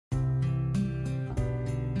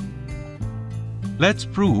Let's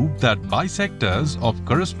prove that bisectors of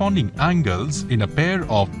corresponding angles in a pair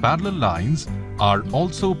of parallel lines are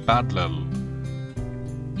also parallel.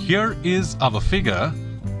 Here is our figure,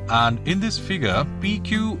 and in this figure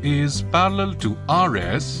PQ is parallel to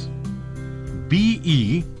RS,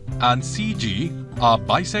 BE and CG are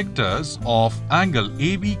bisectors of angle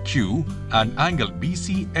ABQ and angle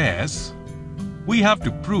BCS. We have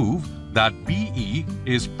to prove that BE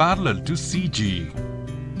is parallel to CG.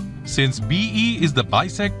 Since BE is the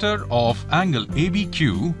bisector of angle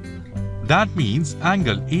ABQ, that means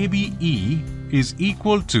angle ABE is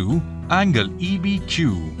equal to angle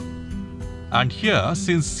EBQ. And here,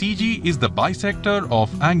 since CG is the bisector of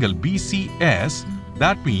angle BCS,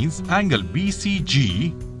 that means angle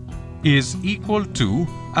BCG is equal to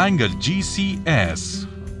angle GCS.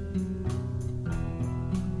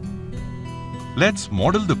 Let's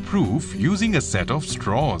model the proof using a set of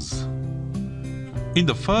straws. In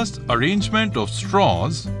the first arrangement of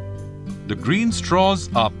straws, the green straws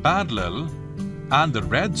are parallel and the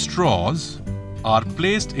red straws are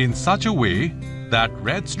placed in such a way that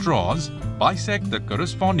red straws bisect the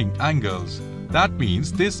corresponding angles. That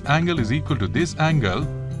means this angle is equal to this angle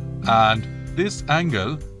and this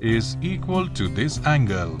angle is equal to this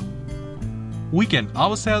angle. We can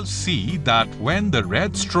ourselves see that when the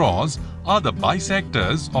red straws are the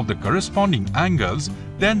bisectors of the corresponding angles,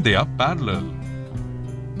 then they are parallel.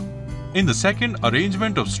 In the second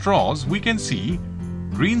arrangement of straws, we can see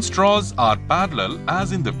green straws are parallel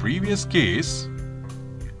as in the previous case.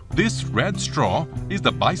 This red straw is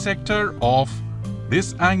the bisector of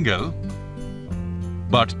this angle,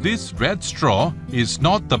 but this red straw is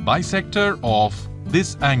not the bisector of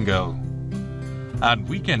this angle. And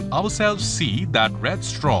we can ourselves see that red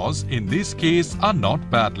straws in this case are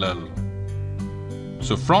not parallel.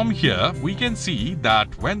 So from here we can see that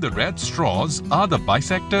when the red straws are the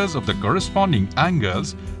bisectors of the corresponding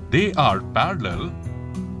angles, they are parallel.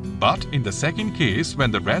 But in the second case, when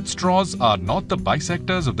the red straws are not the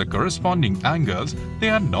bisectors of the corresponding angles, they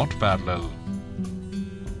are not parallel.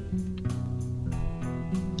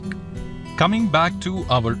 Coming back to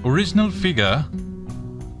our original figure,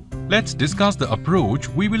 let's discuss the approach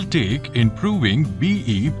we will take in proving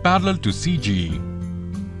BE parallel to CG.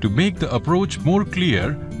 To make the approach more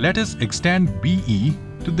clear, let us extend BE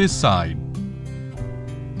to this side.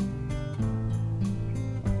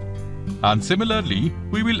 And similarly,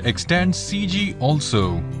 we will extend CG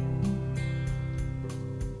also.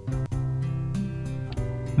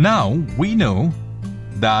 Now we know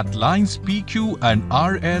that lines PQ and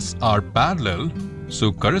RS are parallel,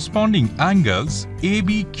 so corresponding angles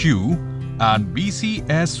ABQ and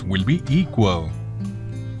BCS will be equal.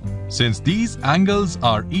 Since these angles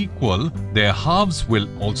are equal, their halves will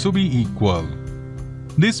also be equal.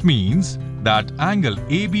 This means that angle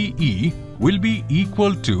ABE will be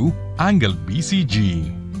equal to angle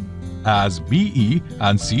BCG, as BE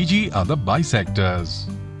and CG are the bisectors.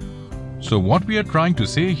 So what we are trying to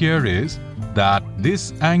say here is that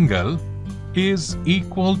this angle is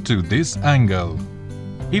equal to this angle.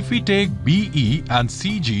 If we take BE and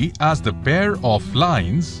CG as the pair of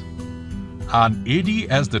lines and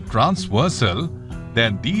AD as the transversal,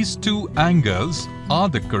 then these two angles are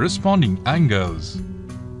the corresponding angles,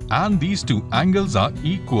 and these two angles are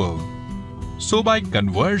equal. So by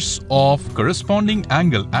converse of corresponding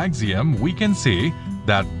angle axiom, we can say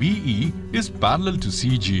that BE is parallel to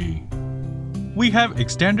CG. We have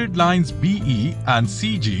extended lines BE and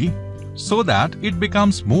CG so that it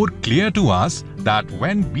becomes more clear to us that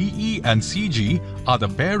when BE and CG are the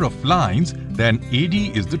pair of lines, then AD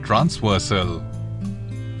is the transversal.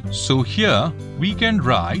 So here we can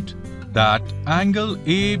write that angle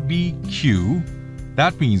ABQ,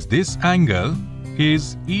 that means this angle,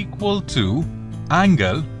 is equal to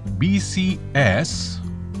angle BCS.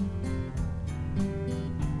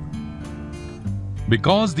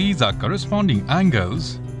 Because these are corresponding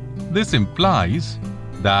angles, this implies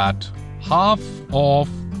that half of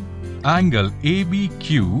angle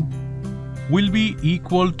ABQ will be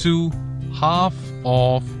equal to half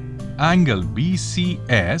of angle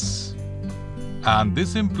BCS, and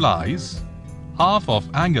this implies half of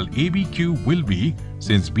angle ABQ will be,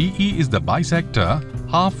 since BE is the bisector,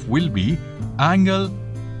 half will be angle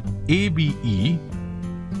ABE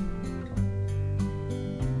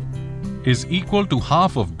is equal to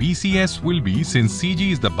half of BCS will be, since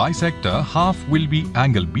CG is the bisector, half will be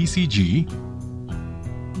angle BCG.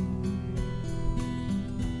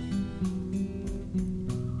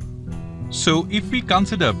 So if we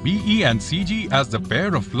consider BE and CG as the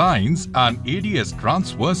pair of lines and AD as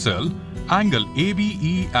transversal, angle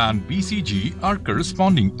ABE and BCG are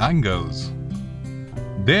corresponding angles.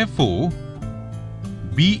 Therefore,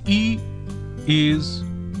 BE is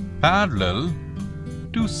parallel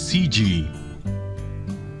to CG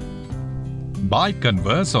by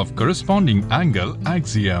converse of corresponding angle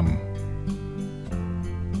axiom.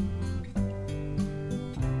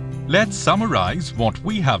 Let's summarize what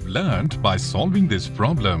we have learned by solving this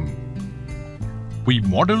problem. We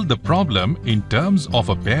modeled the problem in terms of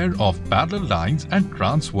a pair of parallel lines and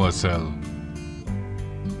transversal.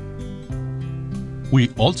 We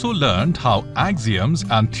also learned how axioms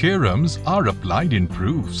and theorems are applied in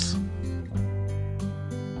proofs.